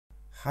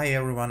Hi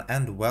everyone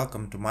and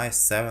welcome to my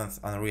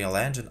 7th Unreal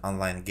Engine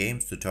online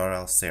games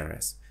tutorial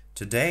series.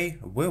 Today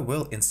we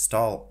will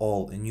install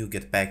all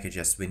NuGet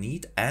packages we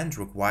need and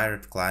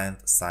required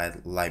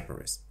client-side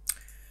libraries.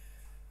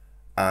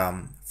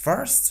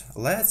 First,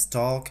 let's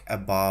talk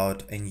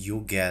about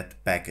NuGet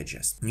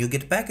packages.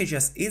 NuGet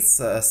packages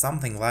is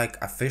something like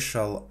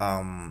official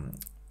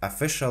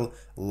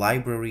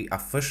library,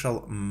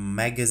 official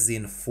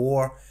magazine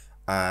for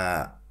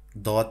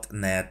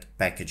 .NET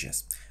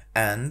packages.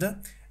 And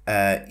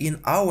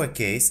in our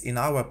case, in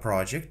our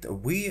project,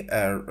 we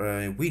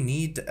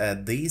need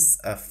these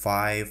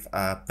 5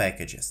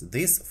 packages,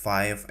 these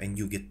 5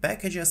 NuGet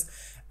packages,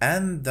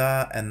 and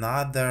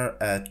another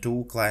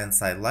 2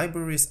 client-side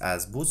libraries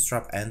as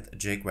Bootstrap and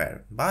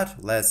jQuery.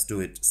 But let's do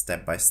it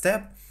step by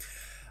step.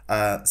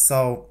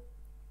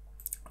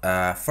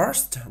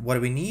 First,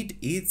 what we need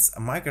is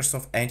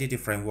Microsoft Entity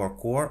Framework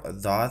Core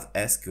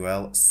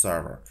 .SQL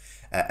Server.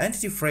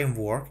 Entity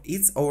Framework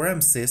is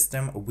ORM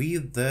system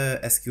with the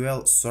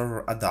SQL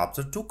Server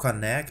adapter to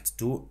connect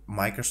to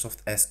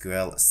Microsoft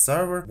SQL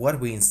Server, what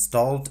we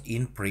installed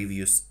in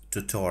previous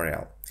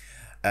tutorial.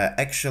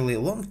 Actually,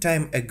 long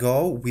time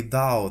ago,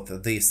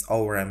 without this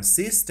ORM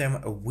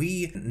system,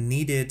 we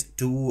needed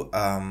to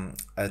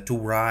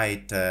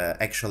write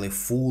actually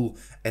full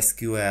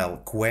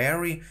SQL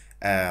query,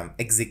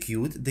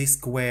 execute this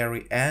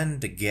query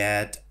and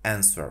get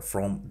answer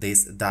from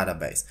this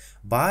database.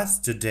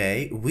 But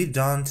today we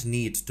don't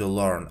need to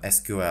learn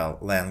SQL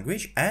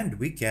language and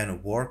we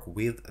can work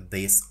with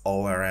this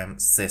ORM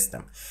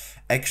system.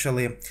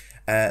 Actually,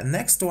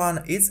 next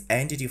one is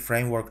Entity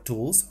Framework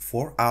Tools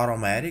for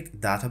automatic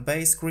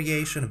database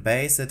creation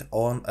based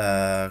on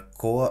a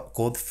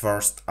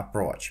code-first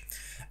approach.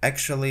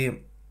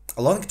 Actually,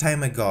 a long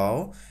time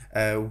ago,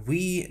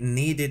 we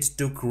needed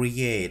to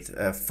create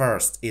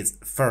first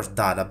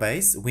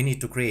database. We need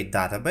to create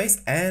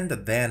database, and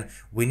then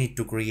we need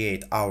to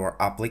create our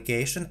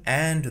application,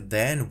 and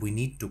then we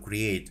need to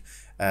create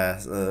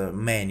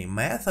many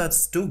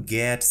methods to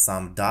get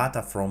some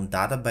data from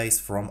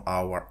database from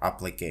our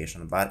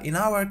application. But in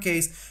our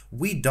case,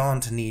 we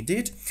don't need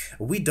it.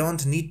 We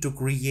don't need to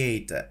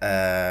create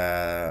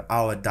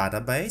our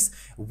database.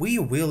 We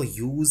will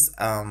use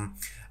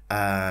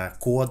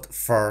code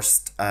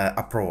first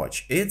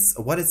approach. It's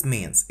what it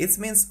means. It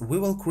means we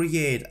will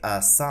create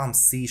some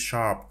C#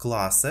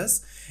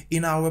 classes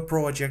in our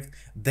project,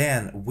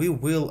 then we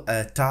will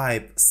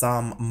type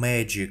some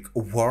magic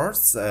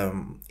words.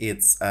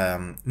 It's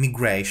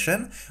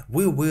migration.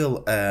 We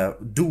will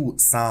do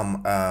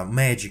some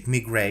magic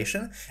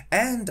migration,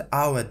 and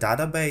our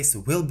database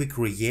will be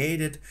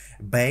created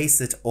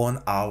based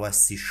on our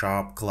C#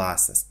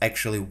 classes.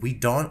 Actually, we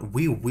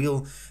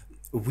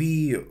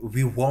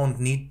won't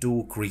need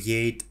to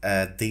create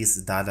this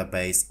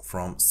database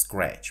from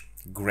scratch.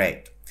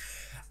 Great.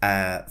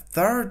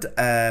 Third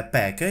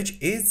package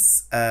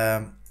is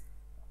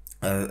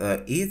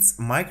it's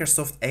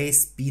Microsoft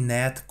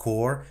ASP.NET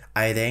Core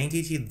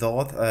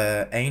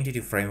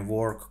Entity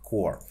Framework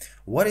Core.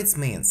 What it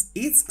means?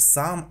 It's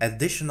some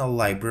additional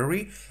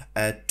library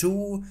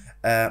to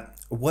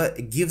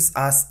what gives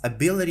us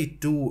ability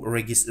to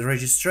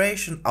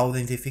registration,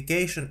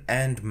 authentication,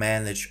 and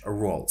manage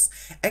roles.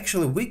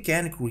 Actually, we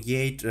can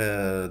create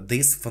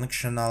this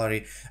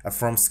functionality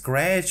from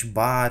scratch,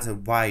 but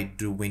why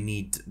do we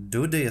need to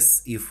do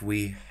this if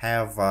we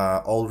have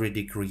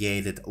already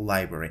created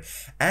library?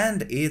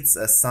 And it's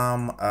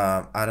some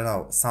I don't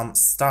know, some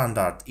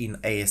standard in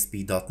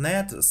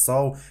ASP.NET,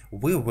 so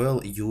we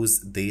will use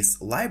this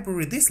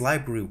library. This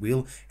library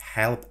will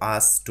help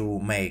us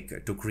to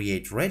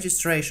create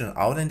registration,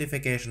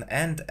 authentication,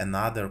 and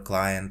another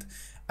client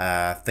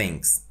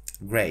things.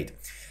 Great.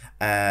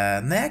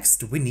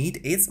 Next we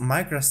need is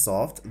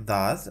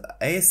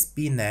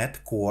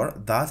Microsoft.ASP.NET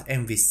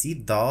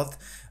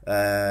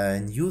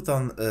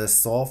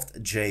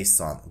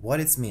Core.MVC.NewtonSoft.json. What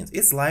it means?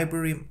 It's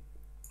library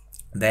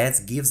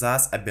that gives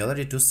us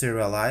ability to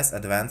serialize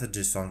advanced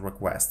JSON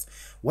requests.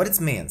 What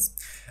it means?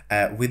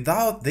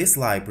 Without this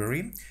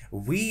library,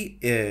 we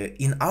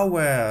in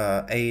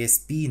our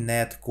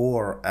ASP.NET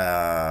Core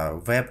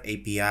Web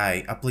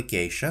API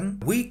application,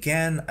 we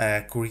can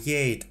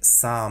create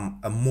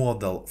some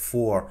model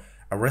for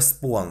a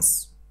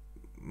response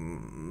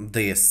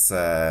this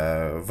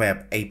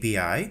Web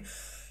API.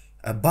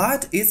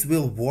 But it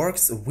will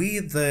works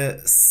with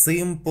the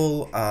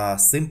simple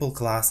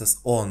classes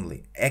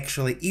only.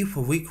 Actually, if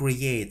we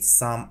create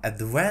some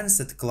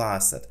advanced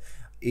classes,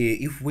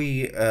 if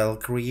we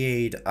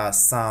create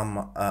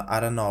some I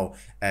don't know,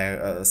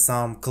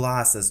 some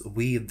classes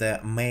with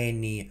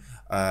many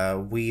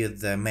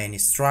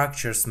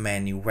structures,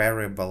 many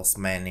variables,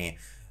 many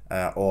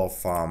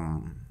of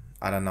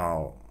I don't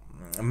know,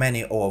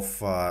 many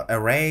of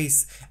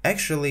arrays,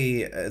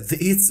 actually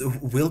it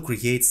will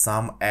create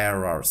some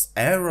errors.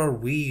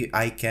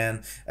 I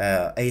can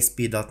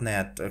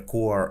ASP.NET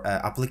Core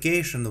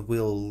application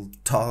will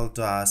tell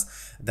to us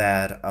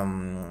that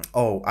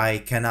oh, I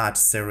cannot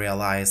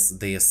serialize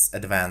this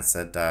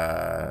advanced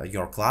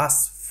your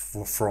class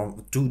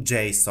to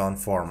JSON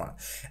format.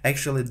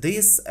 Actually,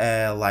 this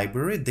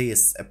library,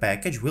 this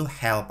package will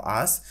help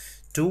us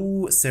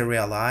to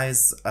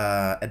serialize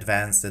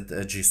advanced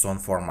JSON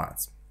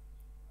formats.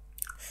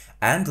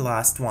 And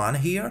last one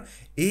here,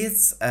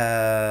 it's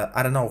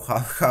I don't know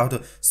how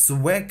to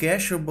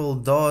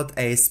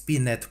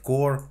swagashable.asp.NET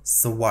Core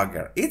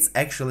Swagger. It's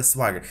actually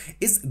Swagger.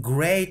 It's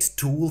great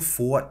tool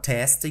for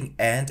testing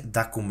and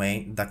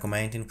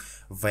documenting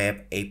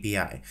web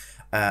API.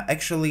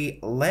 Actually,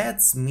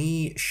 let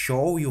me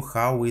show you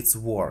how it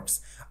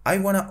works. I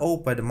wanna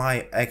open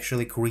my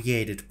actually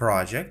created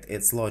project.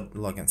 It's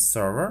login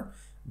server.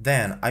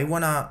 Then I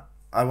wanna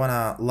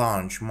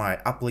launch my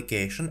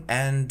application,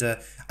 and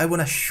I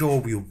wanna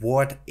show you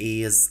what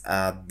is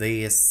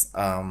this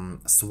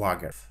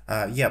Swagger.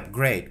 Yep,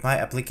 great. My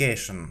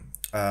application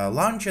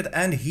launched,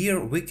 and here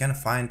we can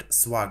find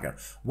Swagger.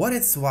 What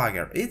is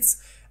Swagger? It's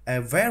a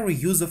very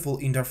useful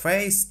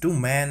interface to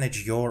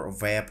manage your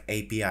web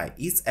API.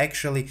 It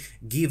actually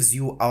gives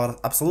you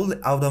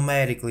absolutely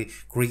automatically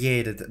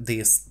created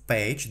this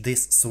page,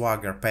 this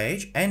Swagger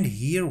page, and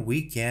here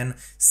we can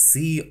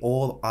see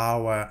all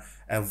our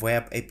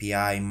web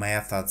API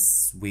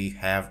methods we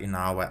have in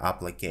our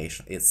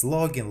application. It's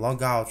login,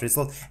 logout,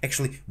 result.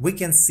 Actually, we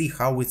can see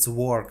how it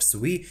works.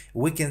 We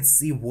can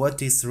see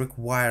what is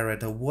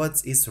required,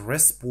 what is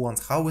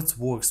response, how it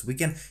works. We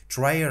can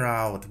try it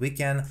out. We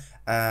can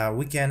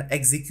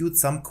execute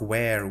some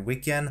query. We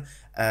can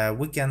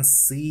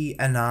see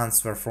an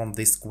answer from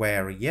this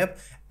query. Yep,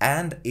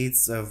 and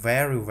it's a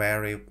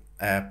very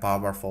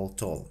powerful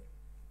tool.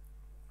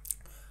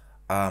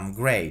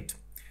 Great.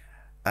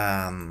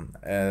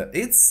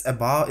 It's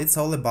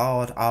all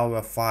about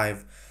our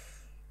five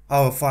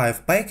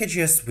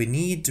packages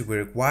we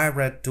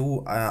require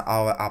to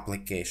our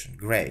application.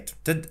 Great.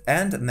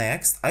 And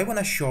next I want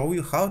to show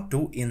you how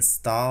to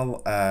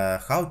install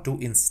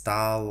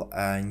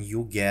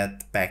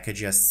NuGet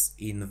packages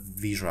in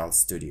Visual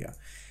Studio.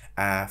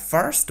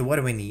 First,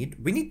 what we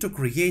need to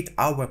create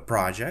our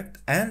project,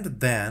 and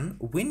then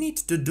we need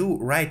to do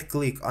right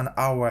click on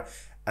our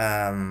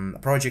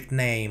project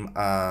name,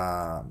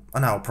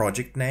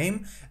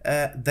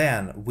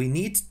 then we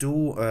need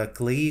to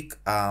click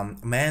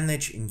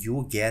manage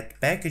NuGet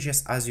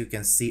packages, as you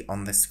can see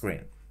on the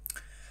screen.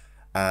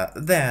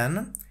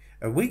 Then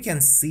we can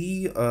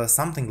see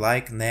something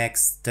like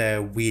next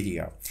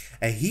video.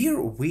 Here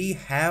we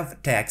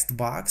have text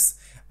box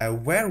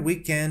where we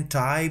can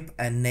type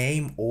a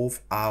name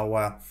of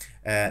our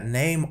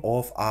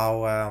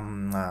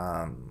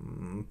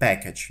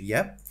package.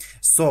 Yep.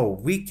 So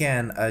we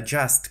can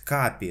just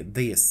copy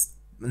this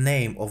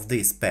name of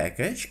this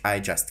package. I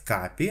just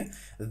copy,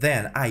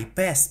 then I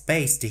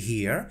paste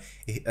here.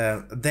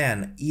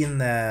 Then in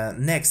the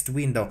next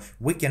window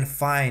we can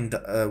find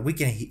we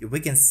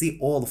can see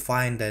all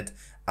finded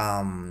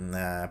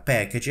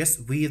packages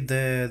with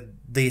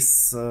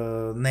this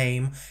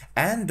name,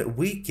 and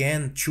we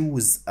can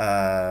choose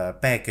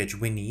package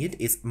we need.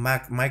 It's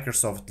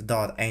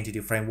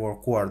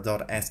Microsoft.EntityFramework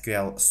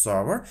Core.SQL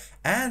Server,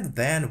 and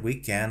then we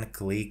can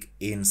click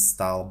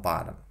install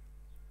button.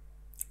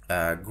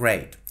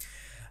 Great.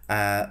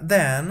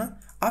 Then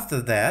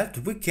after that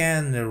we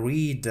can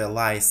read the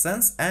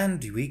license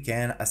and we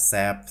can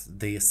accept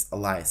this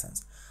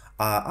license.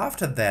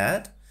 After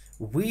that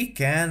we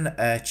can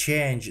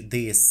change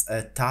this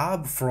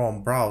tab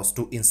from browse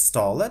to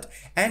installed,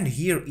 and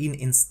here in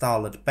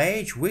installed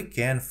page we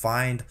can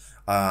find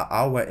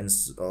our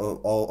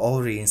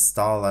already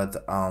installed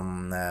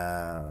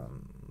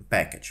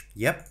package.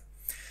 Yep.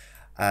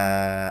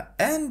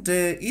 And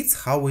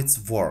it's how it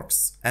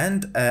works.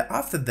 And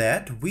after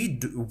that we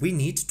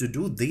need to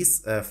do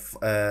this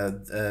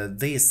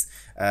these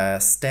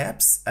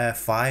steps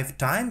 5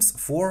 times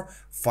for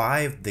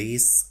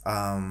these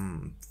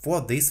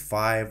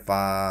 5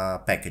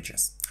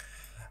 packages.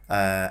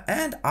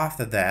 And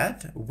after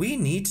that we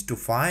need to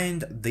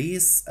find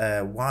these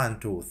 1,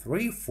 2,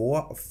 3,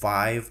 4,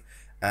 5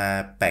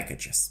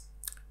 packages.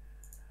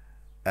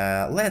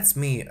 Let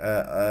me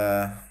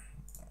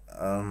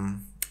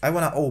I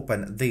want to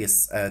open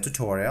this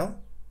tutorial.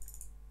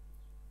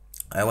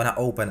 I want to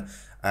open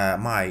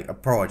my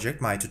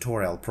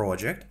tutorial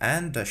project,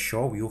 and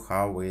show you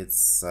how it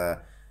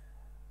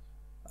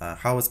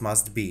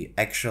must be.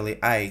 Actually,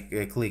 I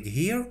click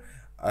here.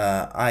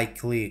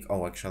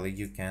 Oh, actually,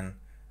 you can.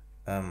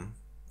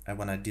 I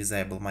want to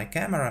disable my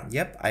camera.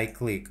 Yep, I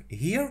click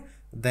here.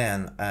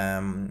 Then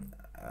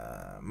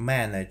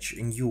manage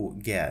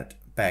NuGet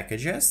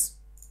packages.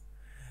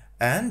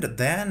 And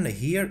then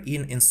here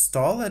in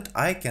installed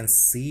I can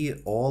see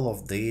all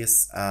of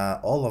these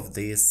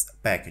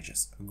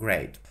packages.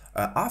 Great.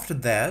 After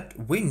that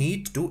we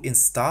need to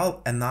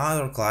install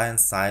another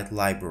client-side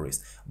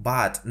libraries,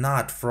 but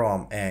not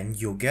from a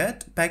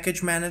NuGet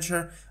package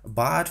manager,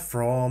 but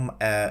from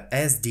a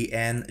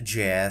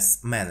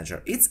SDN.js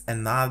manager. It's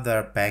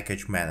another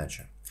package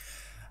manager.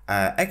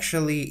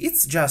 Actually,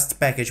 it's just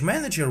package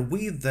manager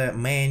with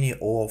many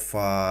of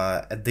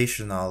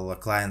additional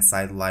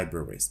client-side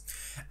libraries.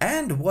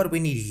 And what we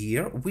need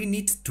here, we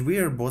need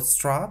Twitter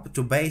Bootstrap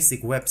to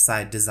basic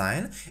website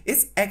design.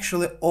 It's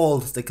actually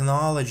old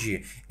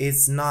technology.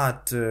 It's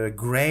not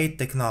great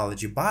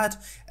technology, but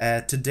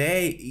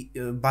today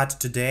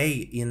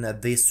in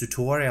this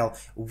tutorial,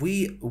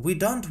 we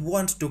don't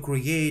want to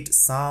create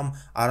some,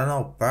 I don't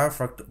know,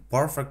 perfect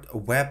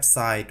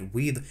website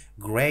with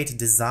great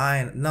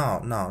design.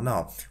 No.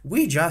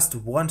 We just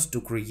want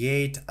to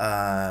create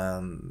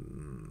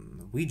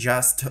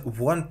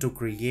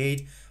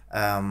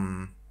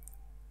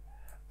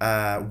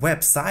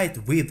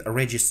website with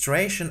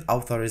registration,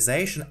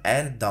 authorization,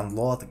 and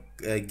download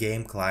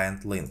game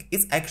client link.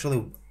 It's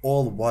actually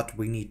all what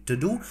we need to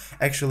do.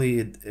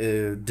 Actually,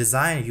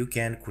 design you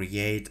can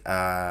create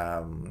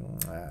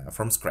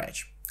from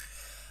scratch.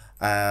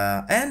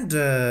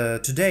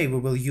 Today we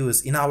will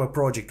use, in our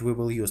project, we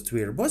will use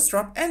Twitter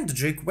Bootstrap and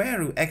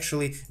jQuery.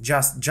 Actually,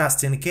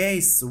 just in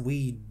case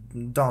we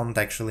don't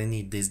actually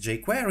need this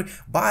jQuery,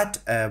 but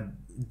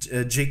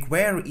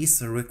jQuery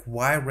is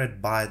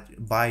required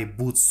by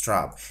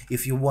Bootstrap.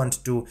 If you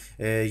want to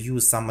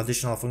use some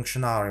additional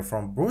functionality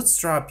from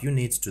Bootstrap, you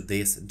need to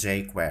this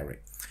jQuery.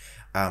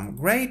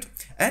 Great.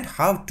 And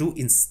how to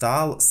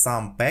install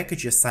some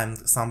packages,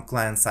 some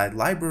client-side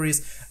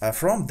libraries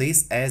from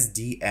this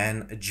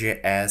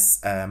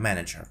CNDJS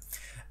manager.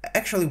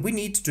 Actually, we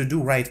need to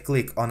do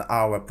right-click on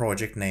our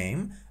project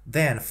name,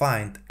 then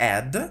find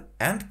Add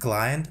and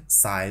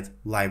Client-Side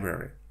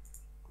Library.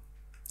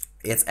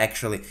 It's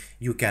actually,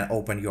 you can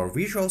open your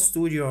Visual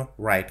Studio,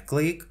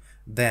 right-click,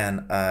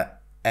 then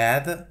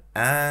Add,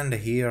 and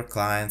here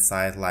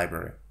Client-Side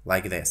Library,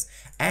 like this.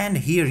 And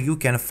here you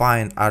can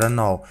find, I don't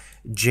know,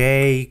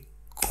 jQuery,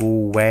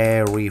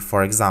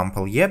 for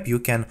example. Yep, you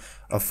can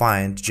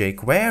find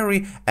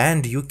jQuery,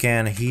 and you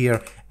can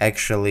here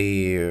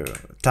actually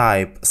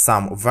type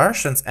some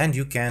versions, and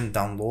you can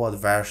download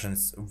version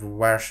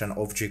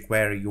of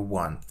jQuery you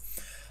want.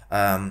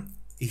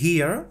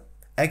 Here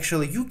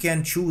actually you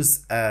can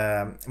choose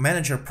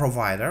manager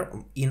provider.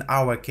 In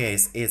our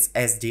case it's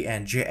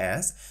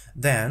CNDJS.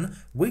 Then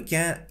we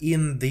can,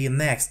 in the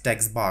next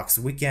text box,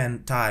 we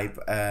can type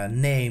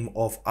name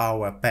of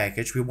our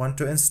package we want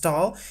to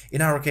install.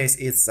 In our case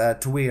it's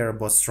Twitter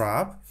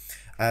Bootstrap.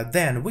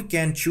 Then we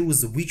can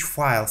choose which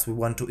files we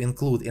want to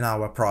include in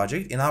our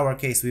project. In our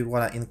case, we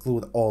want to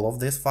include all of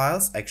these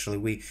files. Actually,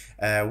 we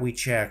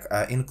check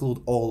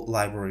include all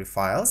library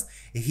files.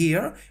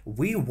 Here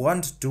we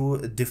want to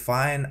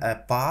define a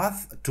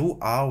path to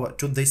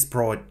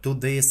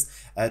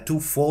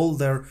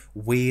folder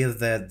with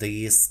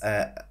this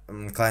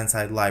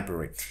client-side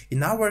library.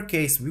 In our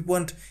case, we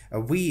don't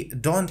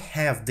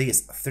have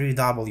this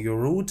 3W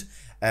root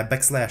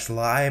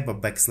 /lib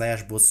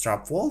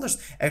 /bootstrap folders.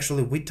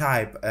 Actually, we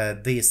type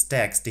this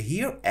text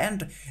here,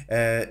 and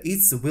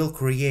it will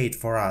create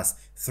for us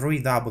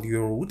 3W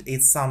root.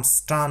 It's some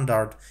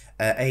standard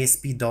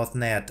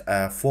ASP.NET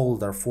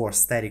folder for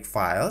static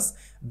files.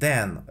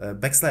 Then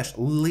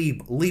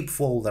 /lib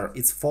folder,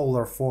 it's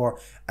folder for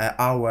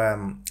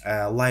our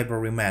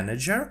library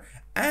manager.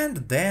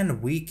 And then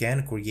we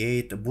can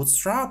create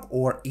Bootstrap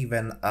or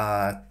even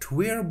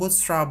Twitter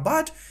Bootstrap,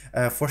 but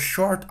for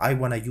short I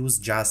want to use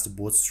just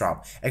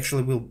Bootstrap.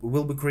 Actually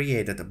will be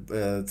created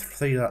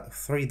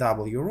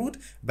 3W root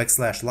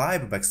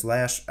 /lib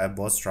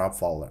 /bootstrap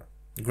folder.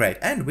 Great,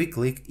 and we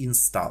click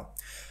install.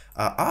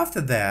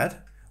 After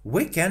that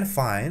we can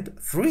find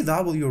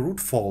 3W root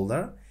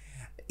folder.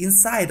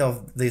 Inside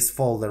of this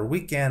folder,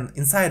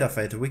 inside of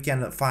it we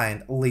can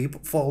find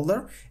lib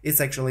folder.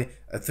 It's actually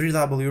a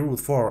 3W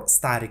root for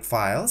static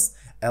files,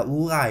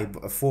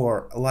 lib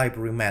for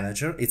library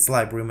manager, it's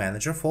library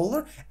manager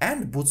folder,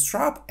 and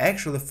bootstrap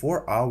actually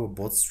for our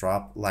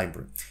bootstrap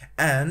library.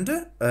 And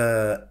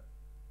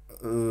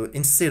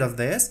instead of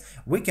this,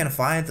 we can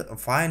find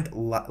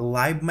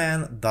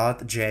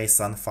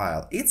libman.json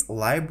file. It's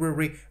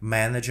library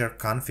manager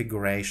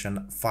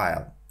configuration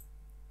file.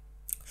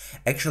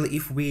 Actually,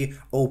 if we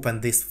open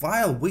this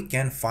file, we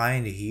can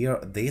find here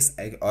this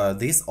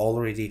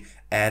already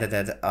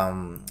added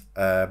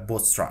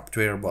Bootstrap,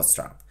 Twitter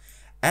Bootstrap,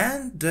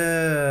 and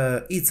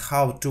it's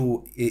how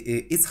to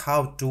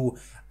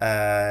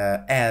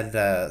add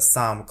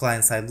some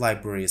client-side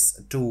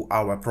libraries to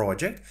our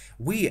project.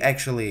 We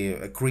actually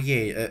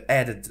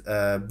added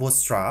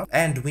Bootstrap,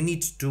 and we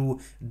need to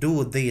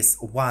do this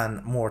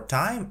one more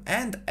time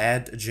and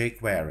add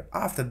jQuery.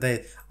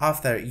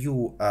 After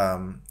you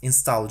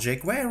install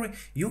jQuery,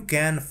 you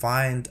can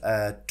find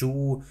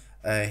two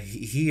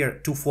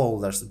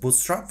folders,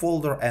 Bootstrap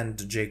folder and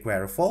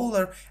jQuery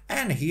folder,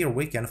 and here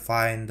we can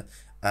find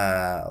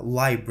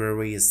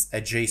libraries, a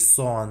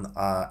JSON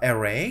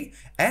array,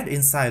 and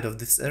inside of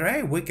this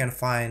array we can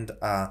find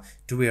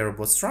Twitter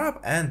Bootstrap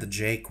and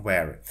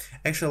jQuery.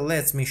 Actually,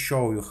 let me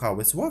show you how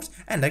it works.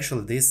 And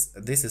actually this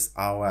is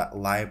our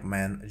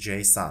libman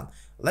JSON.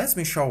 Let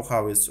me show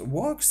how it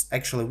works.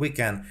 Actually, we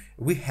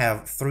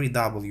have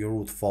 3W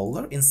root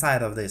folder.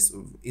 Inside of it,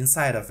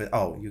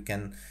 oh, you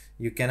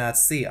You cannot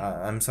see.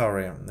 I'm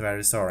sorry, I'm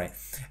very sorry.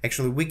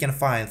 Actually, we can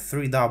find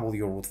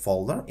 3w root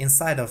folder.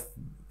 Inside of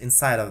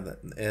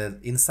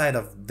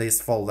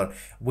this folder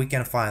we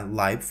can find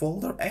lib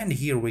folder, and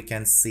here we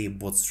can see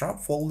bootstrap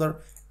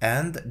folder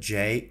and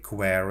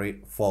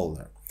jQuery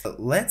folder.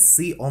 Let's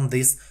see on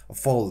this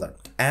folder,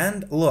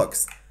 and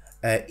looks,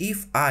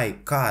 if I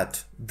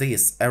cut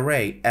this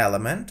array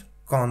element,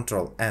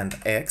 Ctrl and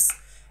X,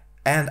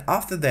 and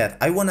after that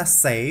I wanna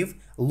save,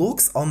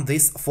 looks on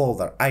this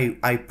folder,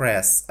 I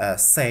press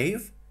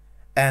save,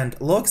 and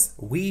looks,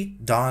 we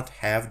don't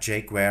have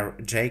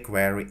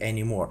jQuery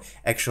anymore.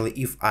 Actually,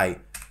 if I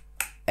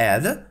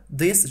add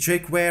this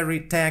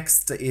jQuery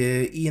text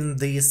in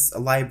this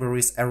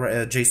libraries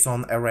array,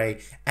 JSON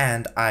array,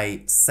 and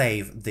I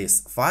save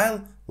this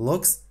file,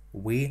 looks,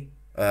 we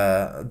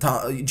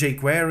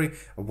jQuery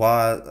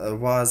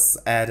was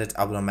added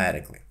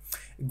automatically.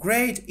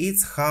 Great,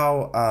 it's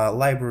how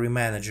library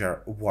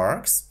manager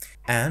works.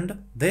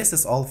 And this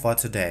is all for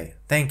today.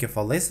 Thank you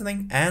for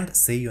listening, and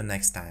see you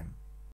next time.